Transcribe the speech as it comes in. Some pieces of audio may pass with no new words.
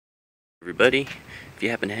Everybody, if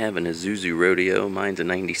you happen to have an Isuzu Rodeo, mine's a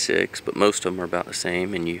 96, but most of them are about the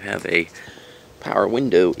same, and you have a power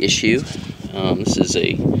window issue, this is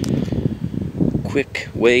a quick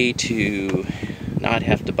way to not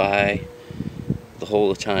have to buy the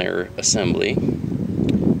whole entire assembly.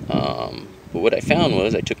 But what I found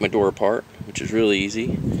was I took my door apart, which is really easy.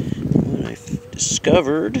 What I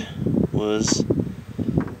discovered was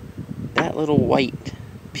that little white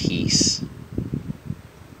piece.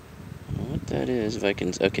 What that is, if I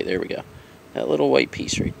can, okay, there we go. That little white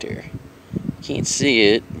piece right there. Can't see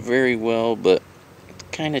it very well, but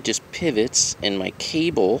it kind of just pivots, and my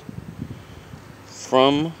cable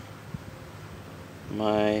from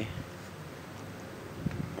my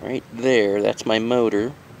right there, that's my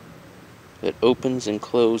motor that opens and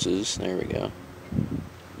closes, there we go,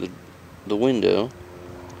 the window.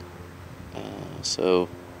 So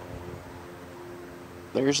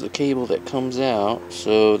there's the cable that comes out,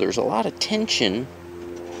 so there's a lot of tension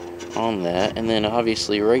on that, and then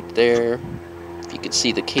obviously right there, if you could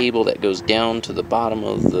see the cable that goes down to the bottom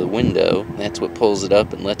of the window, that's what pulls it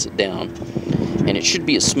up and lets it down. And it should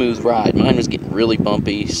be a smooth ride. Mine was getting really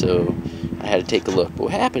bumpy, so I had to take a look. But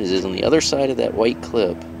what happens is on the other side of that white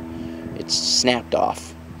clip, it's snapped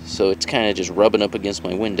off, so it's kind of just rubbing up against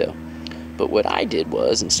my window. But what I did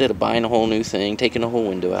was, instead of buying a whole new thing, taking the whole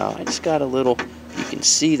window out, I just got a little, you can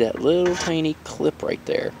see that little tiny clip right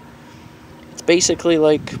there. It's basically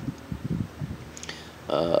like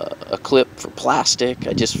a clip for plastic.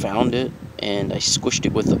 I just found it, and I squished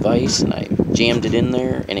it with a vise, and I jammed it in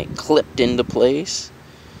there, and it clipped into place.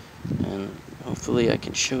 And hopefully I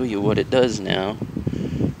can show you what it does now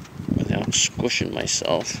without squishing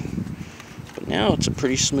myself. But now it's a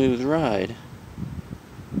pretty smooth ride.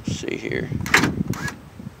 Let's see here.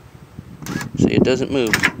 See, it doesn't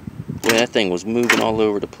move. Boy, that thing was moving all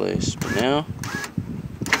over the place. But now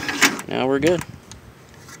we're good.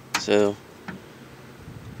 So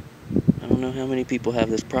I don't know how many people have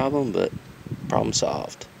this problem, but problem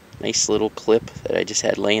solved. Nice little clip that I just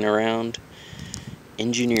had laying around.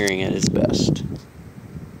 Engineering at its best.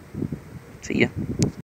 See ya.